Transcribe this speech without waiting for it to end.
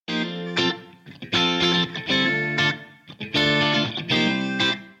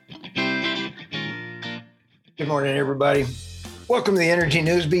Good morning, everybody. Welcome to the Energy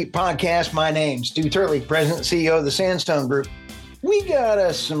Newsbeat podcast. My name's Stu Turley, President and CEO of the Sandstone Group. We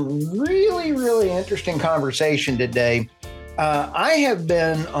got some really interesting conversation today. I have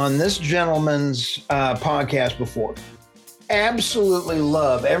been on this gentleman's podcast before. Absolutely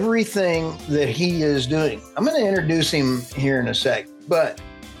love everything that he is doing. I'm going to introduce him here in a sec, but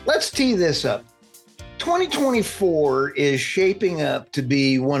let's tee this up. 2024 is shaping up to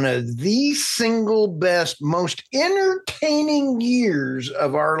be one of the single best, most entertaining years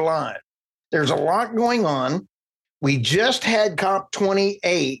of our life. There's a lot going on. We just had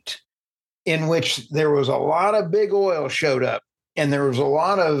COP28, in which there was a lot of big oil showed up, and there was a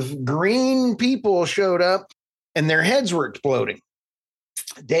lot of green people showed up, and their heads were exploding.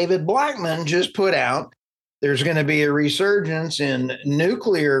 David Blackman just put out, there's going to be a resurgence in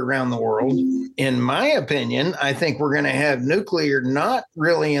nuclear around the world. In my opinion, I think we're going to have nuclear not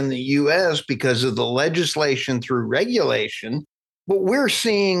really in the U.S. because of the legislation through regulation, but we're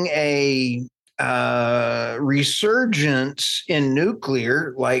seeing a resurgence in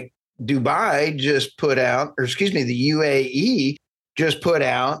nuclear, like Dubai just put out, the UAE just put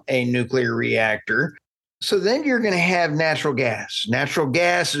out a nuclear reactor. So then you're going to have natural gas. Natural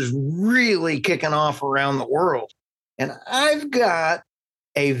gas is really kicking off around the world. And I've got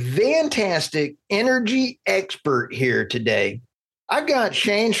a fantastic energy expert here today. I've got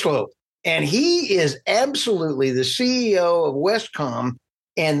Shane Stolp, and he is absolutely the CEO of Westcom,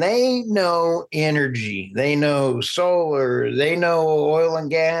 and they know energy. They know solar. They know oil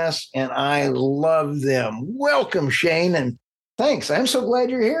and gas, and I love them. Welcome, Shane, and thanks. I'm so glad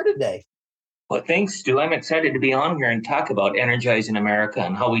you're here today. Well, thanks, Stu. I'm excited to be on here and talk about Energizing America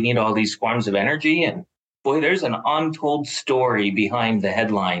and how we need all these forms of energy. And boy, there's an untold story behind the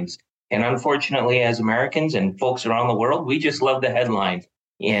headlines. And unfortunately, as Americans and folks around the world, we just love the headline.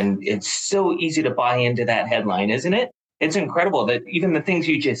 And it's so easy to buy into that headline, isn't it? It's incredible that even the things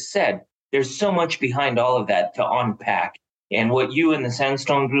you just said, there's so much behind all of that to unpack. And what you and the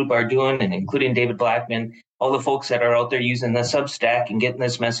Sandstone Group are doing, and including David Blackman, all the folks that are out there using the Substack and getting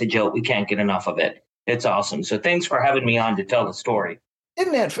this message out, we can't get enough of it. It's awesome. So thanks for having me on to tell the story.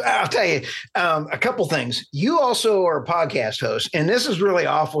 Isn't that, I'll tell you a couple things. You also are a podcast host, and this is really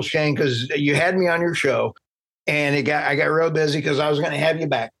awful, Shane, because you had me on your show, and I got real busy because I was going to have you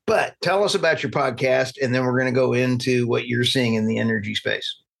back. But tell us about your podcast, and then we're going to go into what you're seeing in the energy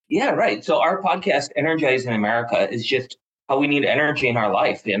space. Yeah, right. So our podcast, Energizing America, is just how we need energy in our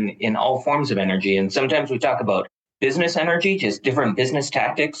life in all forms of energy. And sometimes we talk about business energy, just different business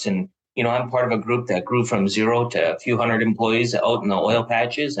tactics. And, you know, I'm part of a group that grew from 0 to a few hundred employees out in the oil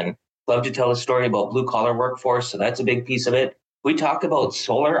patches, and love to tell a story about blue collar workforce. So that's a big piece of it. We talk about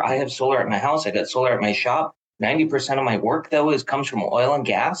solar. I have solar at my house. I got solar at my shop. 90% of my work, though, comes from oil and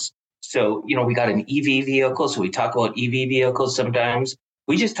gas. So, you know, we got an EV vehicle. So we talk about EV vehicles sometimes.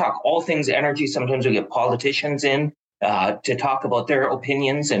 We just talk all things energy. Sometimes we get politicians in to talk about their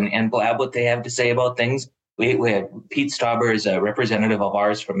opinions and blab what they have to say about things. We had Pete Stauber is a representative of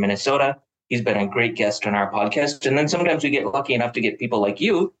ours from Minnesota. He's been a great guest on our podcast. And then sometimes we get lucky enough to get people like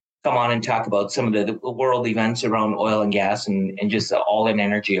you come on and talk about some of the world events around oil and gas and just the all-in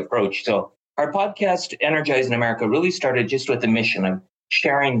energy approach. So our podcast, Energizing America, really started just with the mission of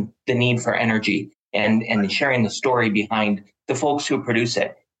sharing the need for energy and sharing the story behind the folks who produce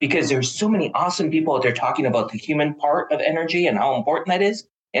it. Because there's so many awesome people out there talking about the human part of energy and how important that is.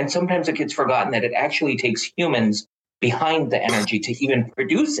 And sometimes it gets forgotten that it actually takes humans behind the energy to even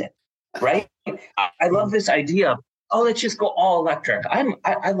produce it, right? I love this idea of, let's just go all electric.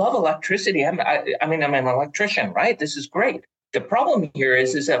 I love electricity. I'm an electrician, right? This is great. The problem here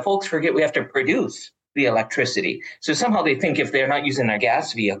is that folks forget we have to produce the electricity. So somehow they think if they're not using their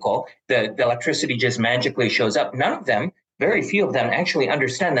gas vehicle, the electricity just magically shows up. None of them, very few of them actually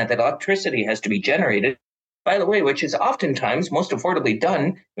understand that electricity has to be generated, by the way, which is oftentimes most affordably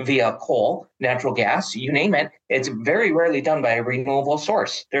done via coal, natural gas, you name it. It's very rarely done by a renewable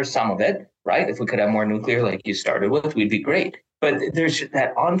source. There's some of it, right? If we could have more nuclear like you started with, we'd be great. But there's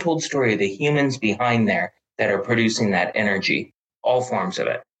that untold story of the humans behind there that are producing that energy, all forms of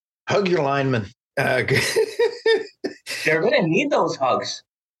it. Hug your lineman. They're going to need those hugs.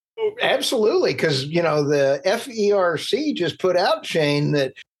 Absolutely, because, you know, the FERC just put out, Shane,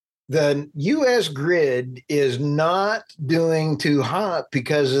 that the U.S. grid is not doing too hot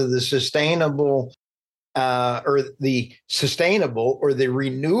because of the sustainable or the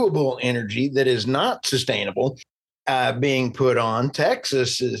renewable energy that is not sustainable being put on.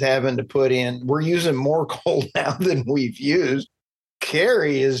 Texas is having to put in, we're using more coal now than we've used.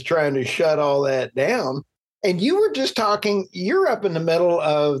 Kerry is trying to shut all that down. And you were just talking, you're up in the middle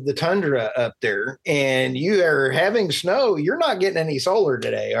of the tundra up there and you are having snow. You're not getting any solar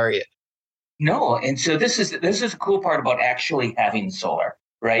today, are you? No, and so this is a cool part about actually having solar,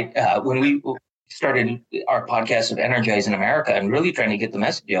 right? When we started our podcast of Energizing America and really trying to get the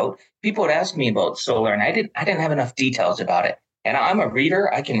message out, people would ask me about solar, and I didn't have enough details about it. And I'm a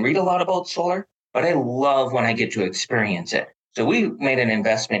reader; I can read a lot about solar, but I love when I get to experience it. So we made an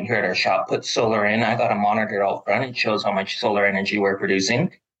investment here at our shop, put solar in. I got a monitor out front; it shows how much solar energy we're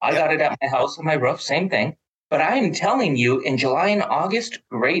producing. I got it at my house on my roof, same thing. But I'm telling you, in July and August,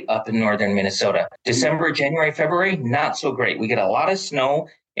 great up in northern Minnesota. December, January, February, not so great. We get a lot of snow,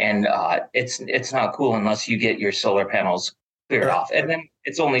 and it's not cool unless you get your solar panels cleared off. And then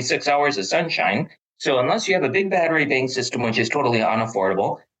it's only 6 hours of sunshine. So unless you have a big battery bank system, which is totally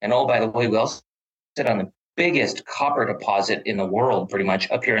unaffordable, and oh, by the way, we also sit on the biggest copper deposit in the world, pretty much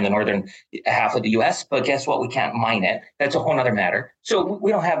up here in the northern half of the U.S. But guess what? We can't mine it. That's a whole other matter. So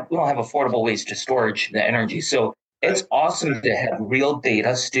we don't have affordable ways to storage the energy. So it's awesome to have real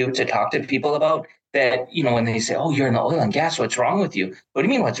data, Stu, to talk to people about that. When they say, "Oh, you're in the oil and gas, what's wrong with you?" What do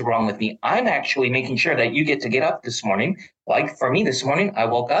you mean, what's wrong with me? I'm actually making sure that you get up this morning. Like for me this morning, I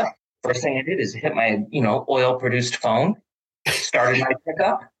woke up. First thing I did is hit my, oil produced phone, started my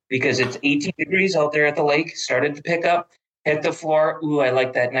pickup because it's 18 degrees out there at the lake, started to pick up, hit the floor. Ooh, I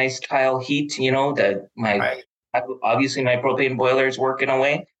like that nice tile heat, obviously my propane boiler is working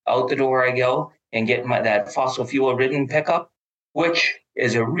away. Out the door I go and get that fossil fuel ridden pickup, which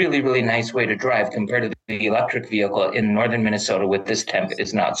is a really, really nice way to drive compared to the electric vehicle in northern Minnesota with this temp.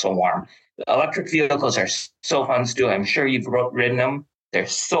 It's not so warm. Electric vehicles are so fun, Stu. I'm sure you've ridden them. They're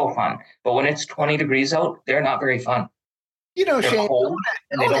so fun. But when it's 20 degrees out, they're not very fun. They're Shane, cold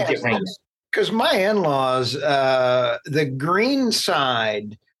and they don't get rain. Because my in-laws, the green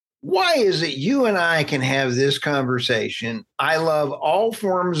side, why is it you and I can have this conversation? I love all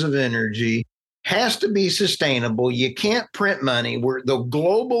forms of energy, has to be sustainable. You can't print money. Where the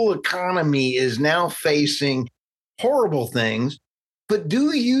global economy is now facing horrible things. But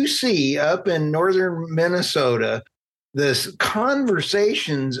do you see up in northern Minnesota this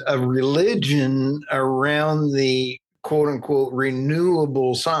conversations of religion around the quote unquote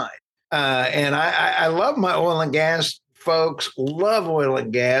renewable side? And I love my oil and gas folks, love oil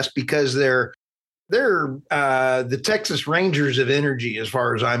and gas because they're the Texas Rangers of energy, as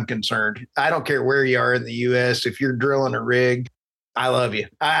far as I'm concerned. I don't care where you are in the U.S. If you're drilling a rig, I love you.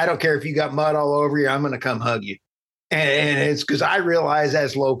 I don't care if you got mud all over you. I'm going to come hug you. And it's because I realize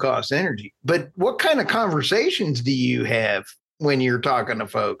that's low cost energy. But what kind of conversations do you have when you're talking to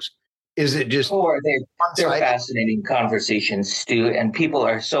folks? Is it just they're fascinating conversations, Stu, and people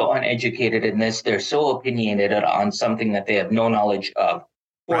are so uneducated in this. They're so opinionated on something that they have no knowledge of.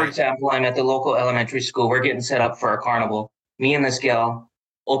 For example, I'm at the local elementary school. We're getting set up for a carnival. Me and this gal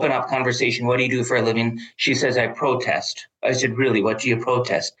open up conversation. What do you do for a living? She says, I protest. I said, really? What do you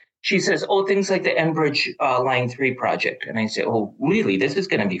protest? She says, oh, things like the Enbridge Line 3 project. And I say, oh, really? This is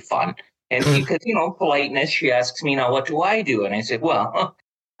going to be fun. And because, politeness, she asks me, now, what do I do? And I said, well,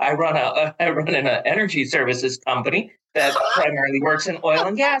 I run an energy services company that primarily works in oil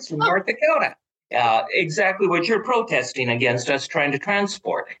and gas in North Dakota. Exactly what you're protesting against us trying to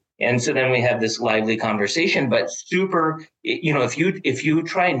transport. And so then we have this lively conversation, but super, if you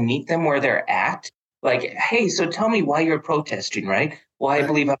try and meet them where they're at, like, hey, so tell me why you're protesting, right? Well, I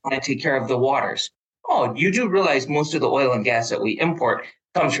believe I want to take care of the waters. Oh, you do realize most of the oil and gas that we import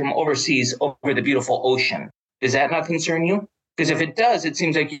comes from overseas over the beautiful ocean. Does that not concern you? Because if it does, it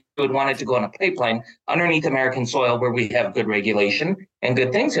seems like you would want it to go on a pipeline underneath American soil where we have good regulation and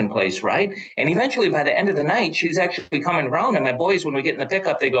good things in place, right? And eventually, by the end of the night, she's actually coming around. And my boys, when we get in the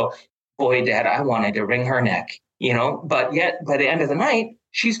pickup, they go, boy, Dad, I wanted to wring her neck, But yet, by the end of the night,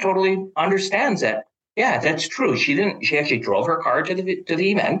 she's totally understands that. Yeah, that's true. She actually drove her car to the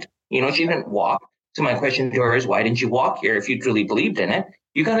event. She didn't walk. So my question to her is, why didn't you walk here if you truly believed in it?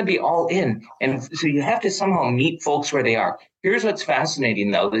 You got to be all in. And so you have to somehow meet folks where they are. Here's what's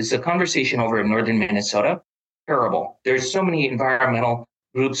fascinating, though. There's a conversation over in northern Minnesota. Terrible. There's so many environmental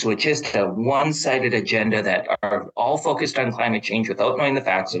groups with just a one-sided agenda that are all focused on climate change without knowing the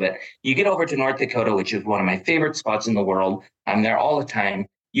facts of it. You get over to North Dakota, which is one of my favorite spots in the world. I'm there all the time.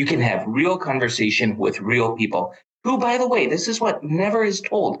 You can have real conversation with real people who, by the way, this is what never is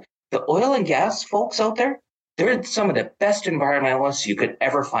told. The oil and gas folks out there, they're some of the best environmentalists you could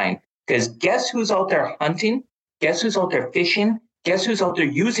ever find. Because guess who's out there hunting? Guess who's out there fishing? Guess who's out there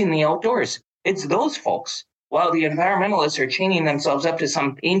using the outdoors? It's those folks. While the environmentalists are chaining themselves up to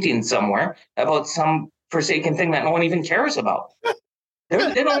some painting somewhere about some forsaken thing that no one even cares about.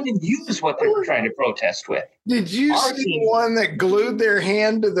 They don't even use what they're trying to protest with. Did you Our see team, the one that glued their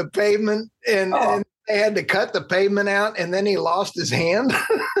hand to the pavement and they had to cut the pavement out and then he lost his hand?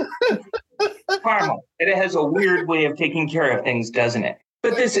 karma. It has a weird way of taking care of things, doesn't it?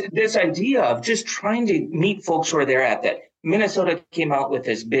 But this idea of just trying to meet folks where they're at, that Minnesota came out with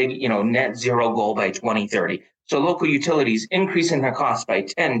this big, net zero goal by 2030. So local utilities increasing their costs by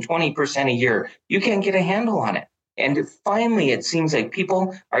 10, 20% a year. You can't get a handle on it. And finally, it seems like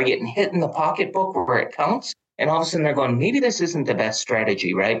people are getting hit in the pocketbook where it counts. And all of a sudden they're going, maybe this isn't the best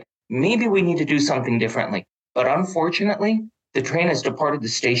strategy, right? Maybe we need to do something differently. But unfortunately, the train has departed the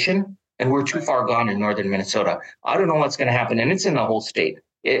station and we're too far gone in northern Minnesota. I don't know what's going to happen. And it's in the whole state.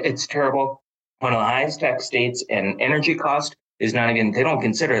 It's terrible. One of the highest tax states, and energy cost is not even, they don't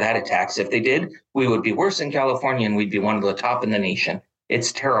consider that a tax. If they did, we would be worse than California and we'd be one of the top in the nation.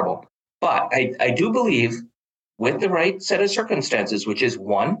 It's terrible. But I do believe with the right set of circumstances, which is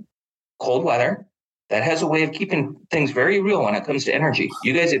one, cold weather, that has a way of keeping things very real when it comes to energy.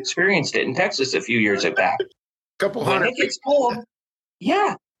 You guys experienced it in Texas a few years back. Couple when hundred. it gets cold,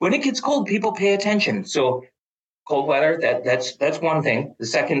 when it gets cold, people pay attention. So cold weather, that's one thing. The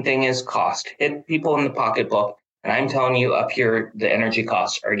second thing is cost. Hit people in the pocketbook. And I'm telling you, up here, the energy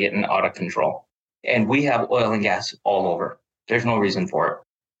costs are getting out of control. And we have oil and gas all over. There's no reason for it.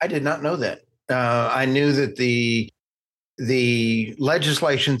 I did not know that. I knew that the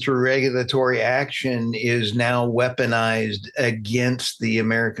legislation through regulatory action is now weaponized against the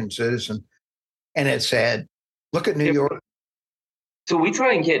American citizen. And it's sad. Look at New York. So we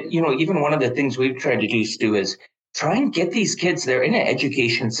try and get, even one of the things we've tried to do, Stu, is try and get these kids, they're in an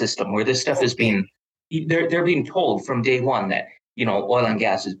education system where this stuff is being, they're being told from day one that, oil and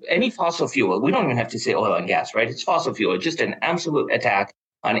gas is any fossil fuel. We don't even have to say oil and gas, right? It's fossil fuel. It's just an absolute attack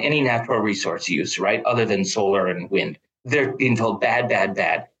on any natural resource use, right? Other than solar and wind. They're being told bad, bad,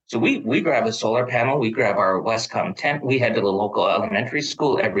 bad. So we grab a solar panel, we grab our Westcom tent. We head to the local elementary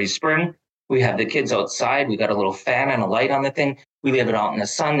school every spring. We have the kids outside. We got a little fan and a light on the thing. We leave it out in the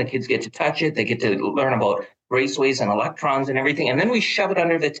sun. The kids get to touch it. They get to learn about raceways and electrons and everything. And then we shove it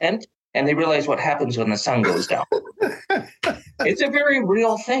under the tent and they realize what happens when the sun goes down. It's a very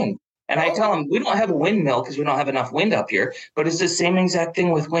real thing. And I tell them, we don't have a windmill because we don't have enough wind up here, but it's the same exact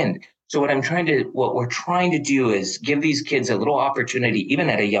thing with wind. So what we're trying to do is give these kids a little opportunity, even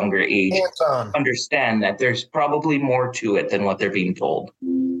at a younger age, understand that there's probably more to it than what they're being told.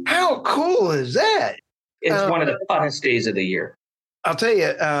 How cool is that? It's one of the funnest days of the year. I'll tell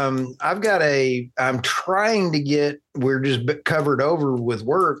you, I'm trying to get, we're just covered over with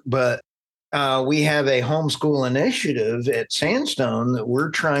work, but we have a homeschool initiative at Sandstone that we're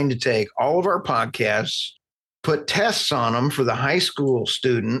trying to take all of our podcasts, put tests on them for the high school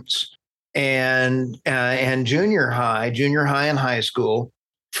students and junior high and high school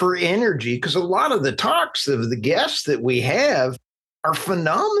for energy. Because a lot of the talks of the guests that we have are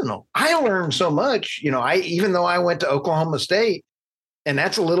phenomenal. I learned so much, even though I went to Oklahoma State, and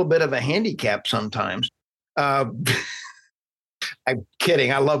that's a little bit of a handicap sometimes. I'm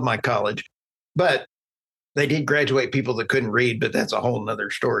kidding. I love my college, but they did graduate people that couldn't read, but that's a whole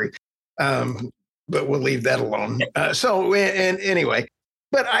nother story. But we'll leave that alone. Anyway,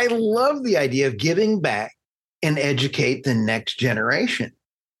 but I love the idea of giving back and educate the next generation.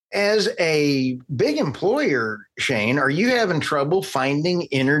 As a big employer, Shane, are you having trouble finding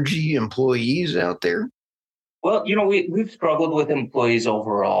energy employees out there? Well, we've struggled with employees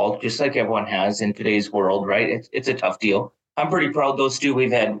overall, just like everyone has in today's world, right? It's a tough deal. I'm pretty proud, though, Stu.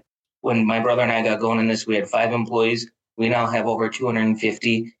 When my brother and I got going in this, we had 5 employees. We now have over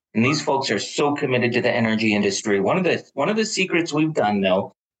 250. And these folks are so committed to the energy industry. One of the secrets we've done,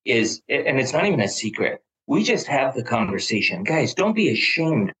 though, is, and it's not even a secret, we just have the conversation. Guys, don't be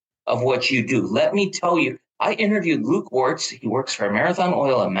ashamed of what you do. Let me tell you, I interviewed Luke Wartz. He works for Marathon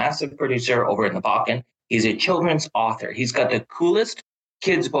Oil, a massive producer over in the Bakken. He's a children's author. He's got the coolest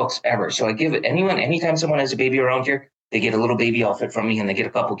kids' books ever. So I give it anytime someone has a baby around here, they get a little baby outfit from me and they get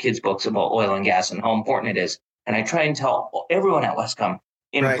a couple kids' books about oil and gas and how important it is. And I try and tell everyone at Westcom,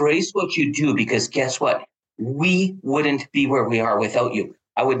 embrace what you do, because guess what? We wouldn't be where we are without you.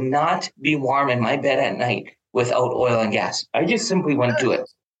 I would not be warm in my bed at night without oil and gas. I just simply wouldn't do it.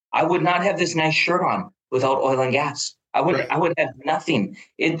 I would not have this nice shirt on without oil and gas. I would have nothing.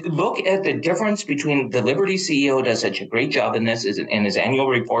 Look at the difference between the Liberty CEO does such a great job in this in his annual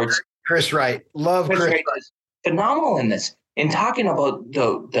reports. Chris Wright. Love Chris Wright. Is phenomenal in this, in talking about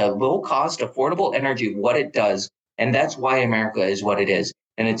the low cost, affordable energy, what it does. And that's why America is what it is.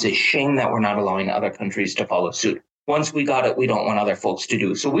 And it's a shame that we're not allowing other countries to follow suit. Once we got it, we don't want other folks to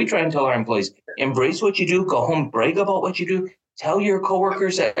do. So we try and tell our employees, embrace what you do, go home, brag about what you do, tell your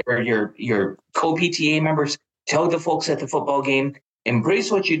coworkers or your co-PTA members, tell the folks at the football game,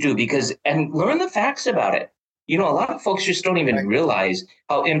 embrace what you do and learn the facts about it. A lot of folks just don't even realize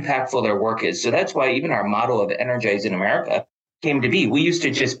how impactful their work is. So that's why even our motto of Energizing America came to be. We used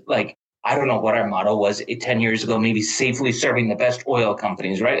to just I don't know what our motto was 10 years ago, maybe safely serving the best oil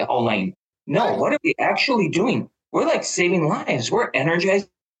companies, right? Whole lane. No, what are we actually doing? We're saving lives. We're energizing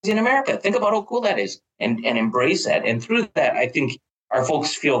America. Think about how cool that is and embrace that. And through that, I think our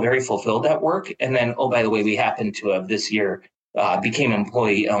folks feel very fulfilled at work. And then, oh, by the way, we happen to have this year became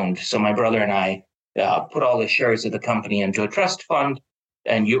employee owned. So my brother and I put all the shares of the company into a trust fund,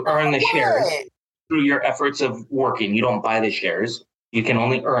 and you earn the shares through your efforts of working. You don't buy the shares. You can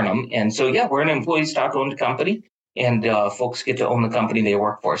only earn them. And so, yeah, we're an employee stock owned company, and folks get to own the company they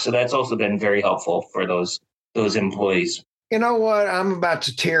work for. So that's also been very helpful for those employees. You know what? I'm about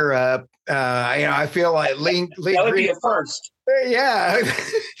to tear up. I feel like Lee that would be a first. Yeah.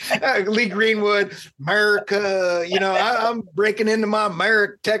 Lee Greenwood, America. I'm breaking into my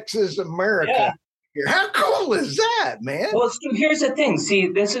Texas, America. Yeah. How cool is that, man? Well, Stu, here's the thing. See,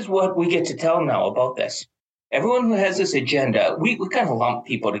 this is what we get to tell now about this. Everyone who has this agenda, we kind of lump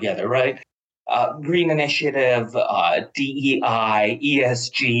people together, right? Green Initiative, DEI,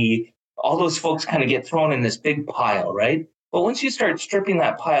 ESG, all those folks kind of get thrown in this big pile, right? But once you start stripping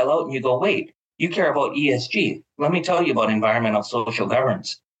that pile out and you go, wait, you care about ESG. Let me tell you about environmental social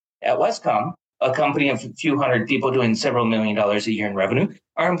governance. At Westcom, a company of a few hundred people doing several $1 million a year in revenue,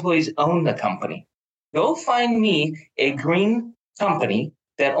 our employees own the company. Go find me a green company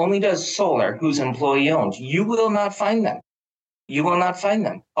that only does solar who's employee owned. You will not find them. You will not find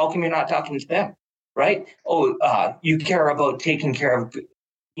them. How come you're not talking to them, right? Oh, you care about taking care of,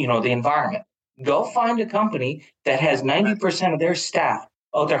 the environment. Go find a company that has 90% of their staff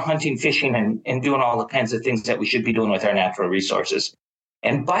out there hunting, fishing, and doing all the kinds of things that we should be doing with our natural resources.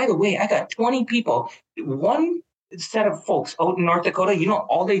 And by the way, I got 20 people, one set of folks out in North Dakota,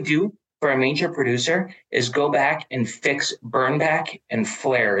 all they do for a major producer is go back and fix burn back and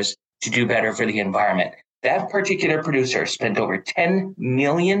flares to do better for the environment. That particular producer spent over $10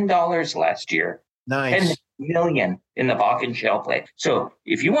 million last year. Nice. 10 million in the Bakken shale play. So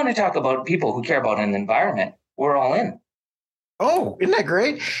if you want to talk about people who care about an environment, we're all in. Oh, isn't that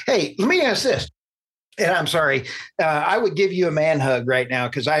great? Hey, let me ask this. And I'm sorry, I would give you a man hug right now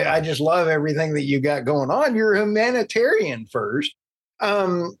because I just love everything that you got going on. You're a humanitarian first.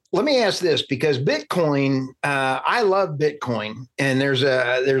 Let me ask this because Bitcoin, I love Bitcoin, and there's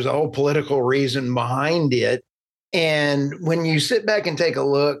a whole political reason behind it. And when you sit back and take a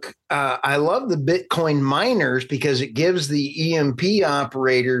look, I love the Bitcoin miners because it gives the EMP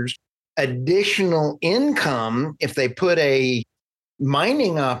operators additional income if they put a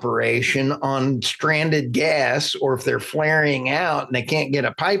mining operation on stranded gas, or if they're flaring out and they can't get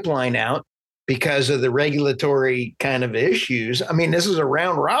a pipeline out because of the regulatory kind of issues. I mean, this is a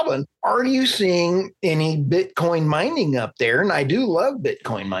round robin. Are you seeing any Bitcoin mining up there? And I do love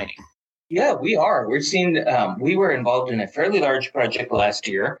Bitcoin mining. Yeah, we are. We're seeing, we were involved in a fairly large project last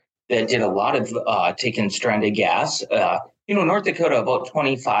year that did a lot of taking stranded gas. North Dakota, about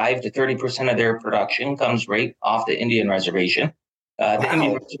 25 to 30% of their production comes right off the Indian reservation. The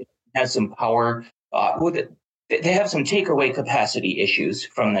Indian reservation has some power. They have some takeaway capacity issues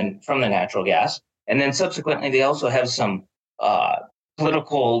from the natural gas. And then subsequently, they also have some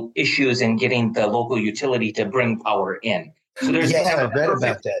political issues in getting the local utility to bring power in. So there's I read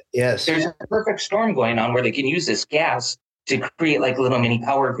about that. Yes. There's a perfect storm going on where they can use this gas to create like a little mini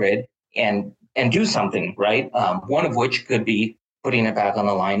power grid and do something, right? One of which could be putting it back on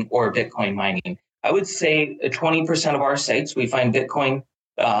the line or Bitcoin mining. I would say 20% of our sites we find Bitcoin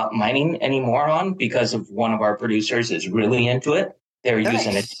mining anymore on because of one of our producers is really into it. They're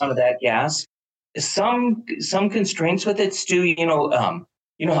using a ton of that gas. Some constraints with it, Stu, you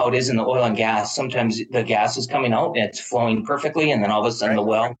know how it is in the oil and gas. Sometimes the gas is coming out and it's flowing perfectly, and then all of a sudden the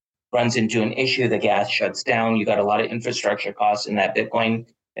well runs into an issue. The gas shuts down. You got a lot of infrastructure costs in that Bitcoin.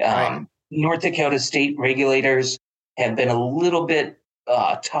 North Dakota state regulators have been a little bit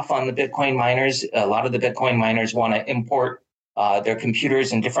tough on the Bitcoin miners. A lot of the Bitcoin miners want to import their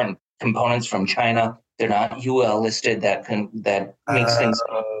computers and different components from China. They're not UL listed. That makes things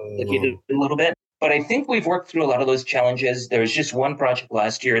complicated a little bit. But I think we've worked through a lot of those challenges. There was just one project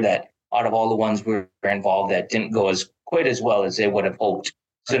last year that, out of all the ones we were involved, that didn't go quite as well as they would have hoped.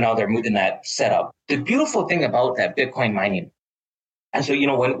 So now they're moving that setup. The beautiful thing about that Bitcoin mining, and so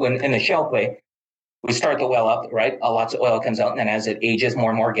when in the shale play, we start the well up, right? Lots of oil comes out, and then as it ages,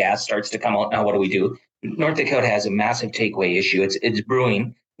 more and more gas starts to come out. Now, what do? North Dakota has a massive takeaway issue. It's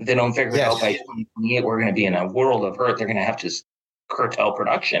brewing. If they don't figure it out by 2028, we're going to be in a world of hurt. They're going to have to curtail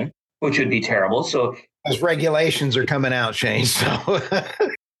production, which would be terrible. So as regulations are coming out, Shane.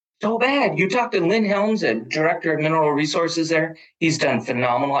 So bad. You talked to Lynn Helms, a director of mineral resources there. He's done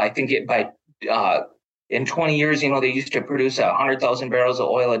phenomenal. I think in 20 years, they used to produce 100,000 barrels of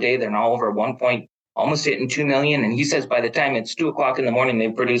oil a day. They're now over almost hitting 2 million. And he says by the time it's 2:00 in the morning,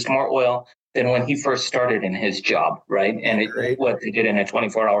 they've produced more oil than when he first started in his job, right? And what they did in a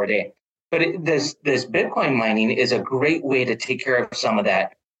 24-hour day. But this Bitcoin mining is a great way to take care of some of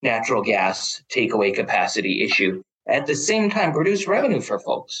that natural gas takeaway capacity issue. At the same time, produce revenue for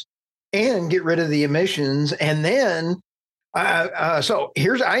folks. And get rid of the emissions. And then, so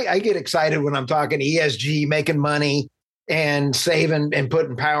I get excited when I'm talking ESG, making money and saving and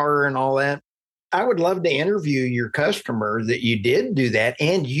putting power and all that. I would love to interview your customer that you did do that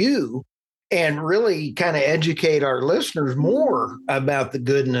and really kind of educate our listeners more about the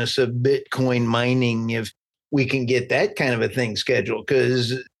goodness of Bitcoin mining if we can get that kind of a thing scheduled,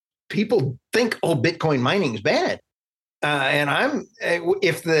 because people think, Bitcoin mining is bad.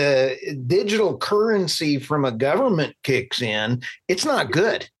 If the digital currency from a government kicks in, it's not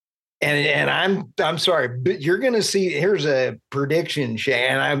good. And I'm sorry, but you're going to see. Here's a prediction, Shay,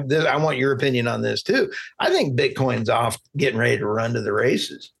 and I want your opinion on this too. I think Bitcoin's off, getting ready to run to the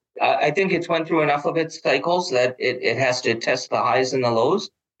races. I think it's went through enough of its cycles that it has to test the highs and the lows.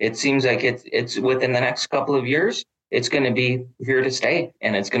 It seems like it's within the next couple of years, it's going to be here to stay,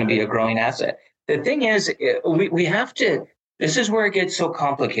 and it's going to be a growing asset. The thing is, we have to, this is where it gets so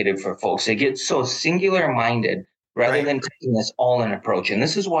complicated for folks. It gets so singular minded rather than taking this all in approach. And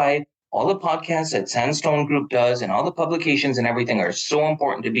this is why all the podcasts that Sandstone Group does and all the publications and everything are so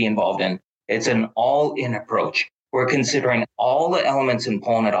important to be involved in. It's an all in approach. We're considering all the elements and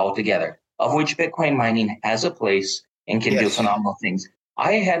pulling it all together, of which Bitcoin mining has a place and can do phenomenal things.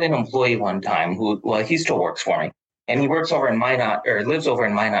 I had an employee one time he still works for me. And he works over in Minot, or lives over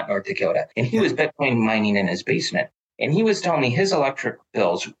in Minot, North Dakota. And he was Bitcoin mining in his basement. And he was telling me his electric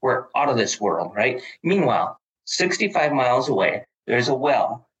bills were out of this world, right? Meanwhile, 65 miles away, there's a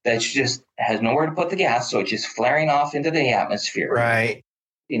well that just has nowhere to put the gas. So it's just flaring off into the atmosphere. Right.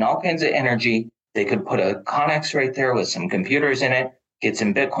 All kinds of energy. They could put a Connex right there with some computers in it, get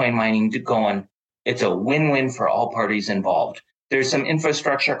some Bitcoin mining going. It's a win-win for all parties involved. There's some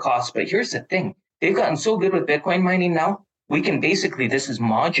infrastructure costs, but here's the thing. They've gotten so good with Bitcoin mining now, we can basically, this is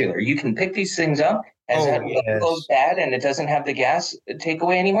modular. You can pick these things up as it goes bad and it doesn't have the gas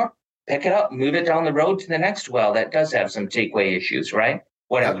takeaway anymore. Pick it up, move it down the road to the next well that does have some takeaway issues, right?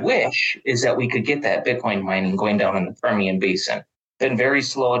 What I wish is that we could get that Bitcoin mining going down in the Permian Basin. Been very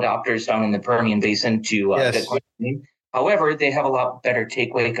slow adopters down in the Permian Basin to Bitcoin mining. However, they have a lot better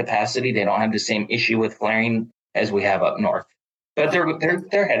takeaway capacity. They don't have the same issue with flaring as we have up north. But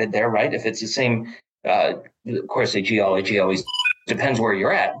they're headed there, right? If it's the same, of course, the geology always depends where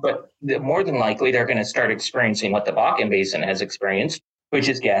you're at. But more than likely, they're going to start experiencing what the Bakken Basin has experienced, which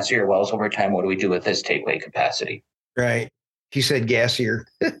is gassier wells over time. What do we do with this takeaway capacity? Right. He said gassier.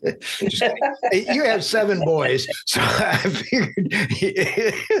 You have 7 boys, so I figured.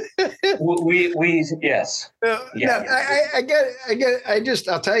 Yes.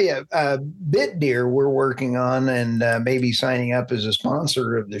 I'll tell you, BitDeer we're working on and maybe signing up as a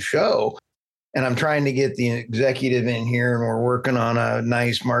sponsor of the show. And I'm trying to get the executive in here, and we're working on a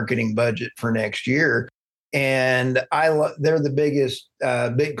nice marketing budget for next year. And they're the biggest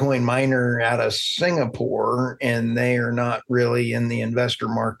Bitcoin miner out of Singapore, and they are not really in the investor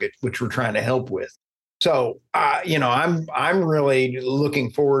market, which we're trying to help with. So, I'm really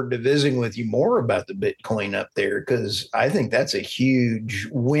looking forward to visiting with you more about the Bitcoin up there, because I think that's a huge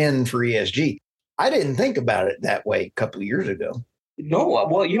win for ESG. I didn't think about it that way a couple of years ago. No,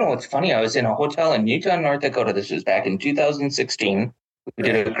 well, it's funny. I was in a hotel in Utah, North Dakota. This was back in 2016. We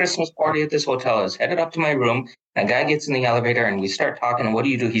did a Christmas party at this hotel. I was headed up to my room. And a guy gets in the elevator and we start talking. What do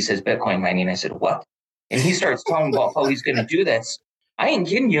you do? He says, Bitcoin mining. I said, what? And he starts telling about how he's going to do this. I ain't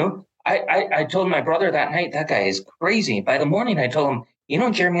kidding you. I told my brother that night, that guy is crazy. By the morning, I told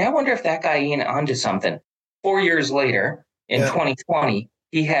him, Jeremy, I wonder if that guy ain't onto something. 4 years later, in 2020,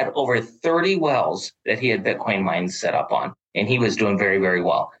 he had over 30 wells that he had Bitcoin mines set up on. And he was doing very, very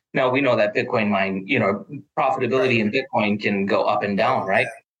well. Now, we know that Bitcoin mine, profitability in Bitcoin can go up and down, right?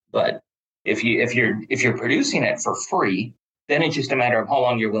 But if you're producing it for free, then it's just a matter of how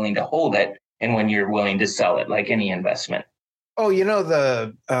long you're willing to hold it and when you're willing to sell it, like any investment. Oh,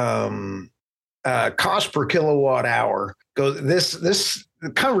 the cost per kilowatt hour goes. This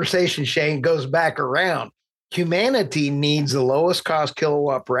conversation, Shane, goes back around. Humanity needs the lowest cost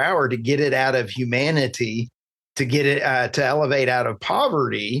kilowatt per hour to get it out of humanity, to get it to elevate out of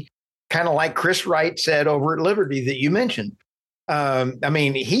poverty, kind of like Chris Wright said over at Liberty that you mentioned. I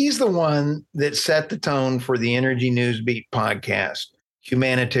mean, he's the one that set the tone for the Energy Newsbeat podcast,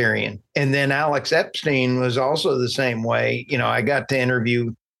 humanitarian. And then Alex Epstein was also the same way. You know, I got to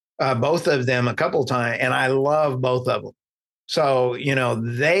interview both of them a couple times, and I love both of them. So, you know,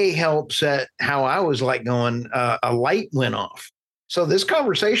 they helped set how I was like going, a light went off. So, this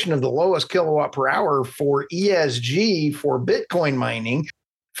conversation of the lowest kilowatt per hour for ESG for Bitcoin mining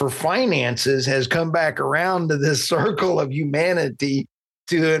for finances has come back around to this circle of humanity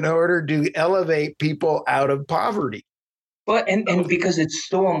to in order to elevate people out of poverty. But and because it's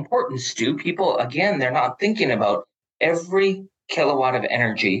so important, Stu, people again, they're not thinking about every kilowatt of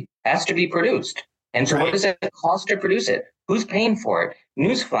energy has to be produced. And so what does it cost to produce it? Who's paying for it?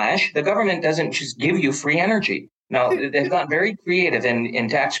 Newsflash, the government doesn't just give you free energy. Now, they've got very creative in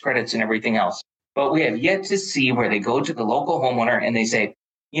tax credits and everything else. But we have yet to see where they go to the local homeowner and they say,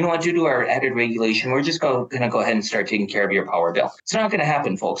 you know what, due to our added regulation, we're just going to go ahead and start taking care of your power bill. It's not going to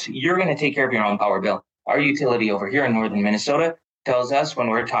happen, folks. You're going to take care of your own power bill. Our utility over here in northern Minnesota tells us when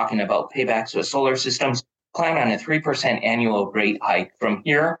we're talking about paybacks with solar systems, plan on a 3% annual rate hike from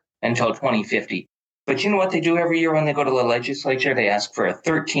here until 2050. But you know what they do every year when they go to the legislature? They ask for a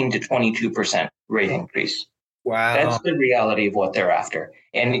 13 to 22% rate increase. Wow. That's the reality of what they're after.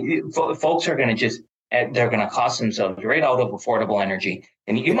 And folks are going to they're going to cost themselves right out of affordable energy.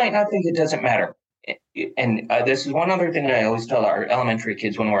 And you might not think it doesn't matter. And this is one other thing that I always tell our elementary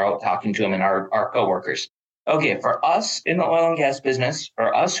kids when we're out talking to them and our coworkers. Okay, for us in the oil and gas business,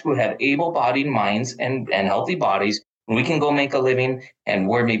 for us who have able-bodied minds and healthy bodies, and we can go make a living and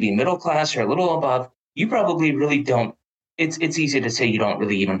we're maybe middle class or a little above, you probably really don't. It's easy to say you don't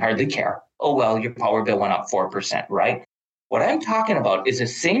really even hardly care. Oh, well, your power bill went up 4%, right? What I'm talking about is the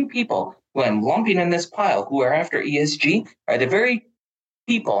same people who I'm lumping in this pile who are after ESG are the very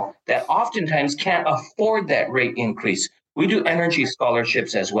people that oftentimes can't afford that rate increase. We do energy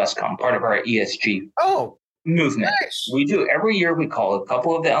scholarships as Westcom, part of our ESG movement. Nice. We do every year. We call a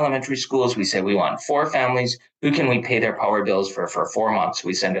couple of the elementary schools. We say we want 4 families. Who can we pay their power bills for 4 months?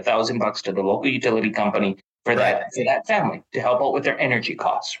 We send $1,000 to the local utility company for that family to help out with their energy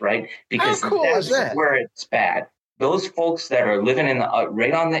costs, right? Because how cool that's is that? where it's bad. Those folks that are living in the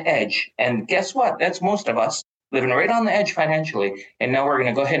right on the edge, and guess what? That's most of us living right on the edge financially. And now we're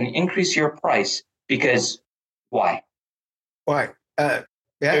going to go ahead and increase your price because why? Why?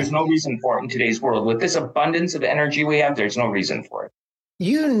 There's no reason for it in today's world. With this abundance of energy we have, there's no reason for it.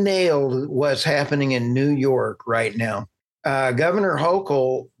 You nailed what's happening in New York right now. Governor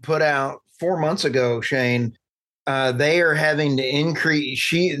Hochul put out 4 months ago, Shane, they are having to increase.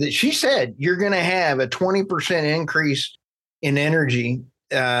 She said you're going to have a 20% increase in energy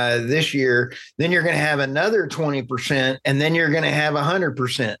this year. Then you're going to have another 20%, and then you're going to have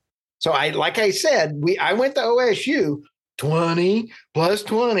 100%. So like I said, I went to OSU. 20 plus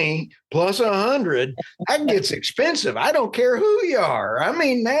 20 plus 100, that gets expensive. I don't care who you are. I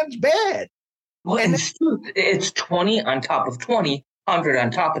mean, that's bad. Well, and it's 20 on top of 20, 100 on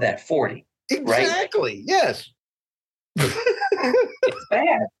top of that 40. Exactly. Right? Yes. It's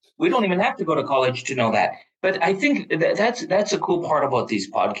bad. We don't even have to go to college to know that. But I think that's a cool part about these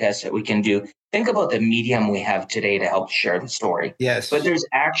podcasts that we can do. Think about the medium we have today to help share the story. Yes. But there's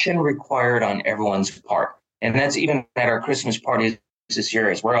action required on everyone's part. And that's even at our Christmas parties this year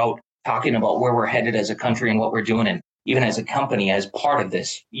as we're out talking about where we're headed as a country and what we're doing. And even as a company, as part of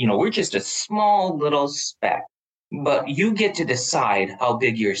this, we're just a small little speck. But you get to decide how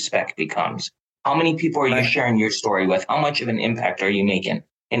big your speck becomes. How many people are you sharing your story with? How much of an impact are you making?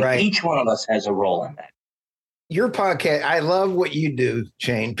 And each one of us has a role in that. Your podcast, I love what you do,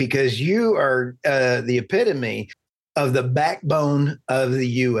 Shane, because you are the epitome of the backbone of the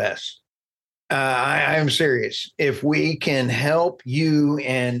U.S. I'm serious. If we can help you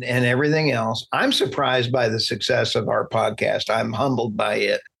and everything else, I'm surprised by the success of our podcast. I'm humbled by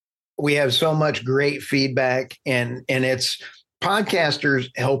it. We have so much great feedback, and it's podcasters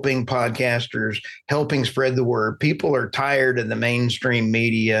helping spread the word. People are tired of the mainstream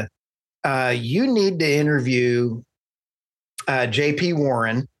media. You need to interview JP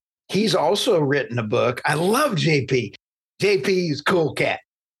Warren. He's also written a book. I love JP. JP's cool cat.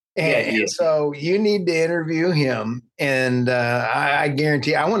 And so you need to interview him. And I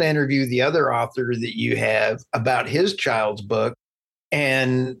guarantee I want to interview the other author that you have about his child's book.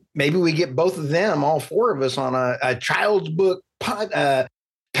 And maybe we get both of them, all 4 of us, on a child's book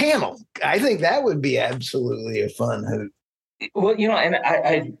panel. I think that would be absolutely a fun hoot. Well, and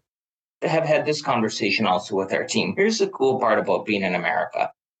I have had this conversation also with our team. Here's the cool part about being in America.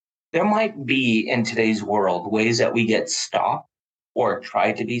 There might be in today's world ways that we get stopped or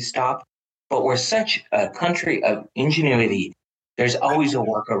try to be stopped, but we're such a country of ingenuity There's always a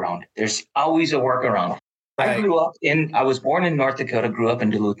workaround. There's always a workaround. Right. I was born in North Dakota, grew up in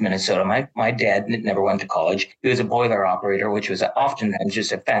Duluth, Minnesota. My dad never went to college. He was a boiler operator, which was often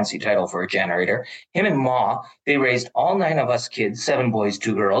just a fancy title for a generator. Him and Ma, they raised all 9 of us kids, 7 boys,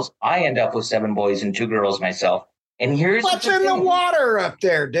 2 girls. I end up with 7 boys and 2 girls myself. And here's what's in the water up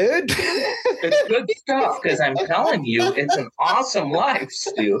there, dude. It's good stuff, because I'm telling you, it's an awesome life,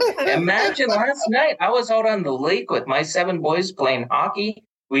 Stu. Imagine last night, I was out on the lake with my 7 boys playing hockey.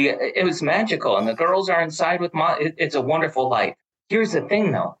 It was magical, and the girls are inside with Mom. It's a wonderful life. Here's the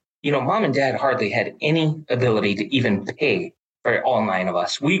thing, though. Mom and Dad hardly had any ability to even pay for all 9 of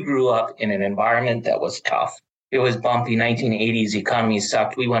us. We grew up in an environment that was tough. It was bumpy. 1980s, economy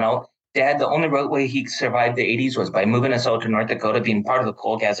sucked. We went out. Dad, the only way he survived the 80s was by moving us out to North Dakota, being part of the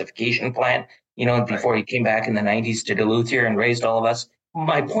coal gasification plant, before he came back in the 90s to Duluth here and raised all of us.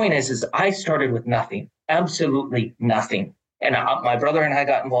 My point is I started with nothing, absolutely nothing. And my brother and I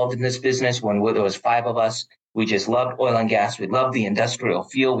got involved in this business when there was 5 of us. We just loved oil and gas. We loved the industrial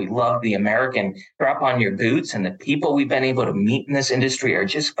feel. We loved the American drop on your boots. And the people we've been able to meet in this industry are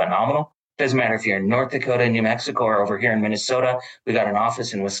just phenomenal. Doesn't matter if you're in North Dakota, New Mexico, or over here in Minnesota. We got an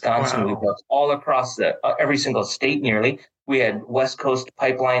office in Wisconsin. Wow. We've worked all across every single state nearly. We had West Coast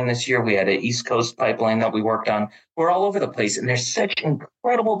pipeline this year. We had an East Coast pipeline that we worked on. We're all over the place. And there's such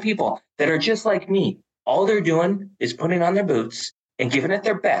incredible people that are just like me. All they're doing is putting on their boots and giving it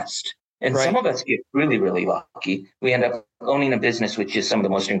their best. And Some of us get really, really lucky. We end up owning a business with just some of the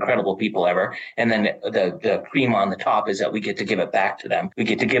most incredible people ever. And then the cream on the top is that we get to give it back to them. We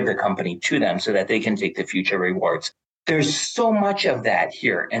get to give the company to them so that they can take the future rewards. There's so much of that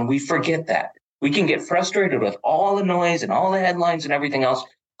here, and we forget that. We can get frustrated with all the noise and all the headlines and everything else.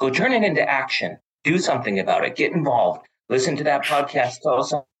 Go turn it into action. Do something about it. Get involved. Listen to that podcast. Tell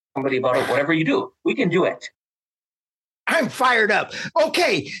somebody about it. Whatever you do, we can do it. I'm fired up.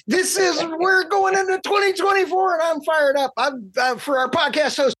 Okay, we're going into 2024 and I'm fired up. I'm for our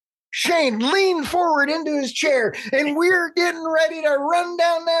podcast host, Shane leaned forward into his chair and we're getting ready to run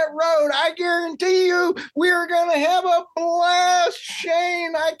down that road. I guarantee you we're going to have a blast,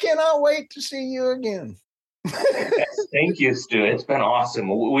 Shane. I cannot wait to see you again. Yes, thank you, Stu. It's been awesome.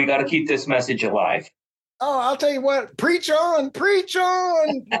 We got to keep this message alive. Oh, I'll tell you what, preach on, preach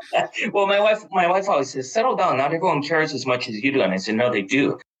on. Well, my wife always says, settle down. Not everyone cares as much as you do. And I said, no, they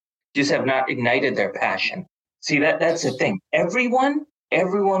do. Just have not ignited their passion. See, that's the thing.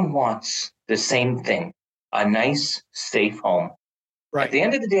 Everyone wants the same thing, a nice, safe home. Right. At the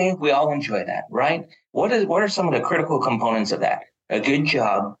end of the day, we all enjoy that, right? What are some of the critical components of that? A good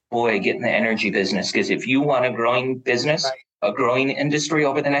job, boy, get in the energy business. Because if you want a growing business, a growing industry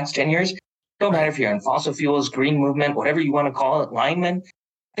over the next 10 years, don't matter if you're in fossil fuels, green movement, whatever you want to call it, lineman,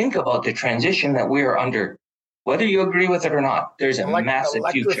 think about the transition that we are under. Whether you agree with it or not, there's a massive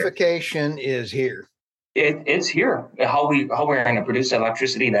future. Electrification is here. It's here. How we're going to produce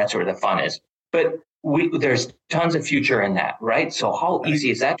electricity, that's where the fun is. But there's tons of future in that, right? So how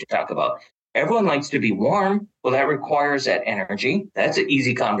easy is that to talk about? Everyone likes to be warm. Well, that requires that energy. That's an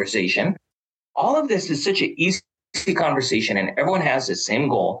easy conversation. All of this is such an easy conversation, and everyone has the same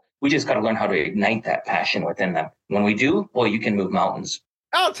goal. We just got to learn how to ignite that passion within them. When we do, boy, you can move mountains.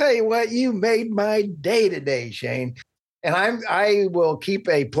 I'll tell you what, you made my day today, Shane. And I will keep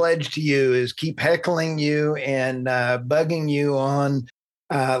a pledge to you is keep heckling you and bugging you on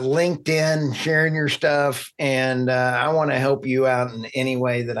LinkedIn, sharing your stuff. And I want to help you out in any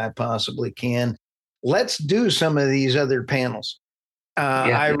way that I possibly can. Let's do some of these other panels.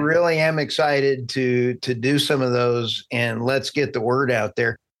 I really am excited to do some of those, and let's get the word out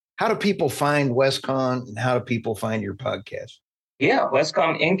there. How do people find Westcon, and how do people find your podcast? Yeah,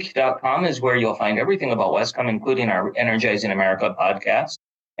 westcominc.com is where you'll find everything about Westcom, including our Energizing America podcast.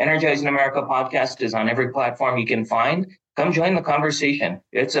 Energizing America podcast is on every platform you can find. Come join the conversation.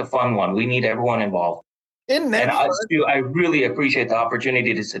 It's a fun one. We need everyone involved. Isn't that fun? I really appreciate the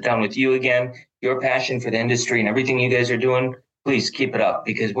opportunity to sit down with you again. Your passion for the industry and everything you guys are doing, please keep it up,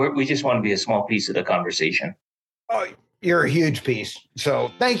 because we just want to be a small piece of the conversation. Oh, you're a huge piece.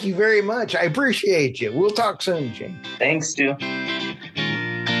 So thank you very much. I appreciate you. We'll talk soon, Shane. Thanks, Stu.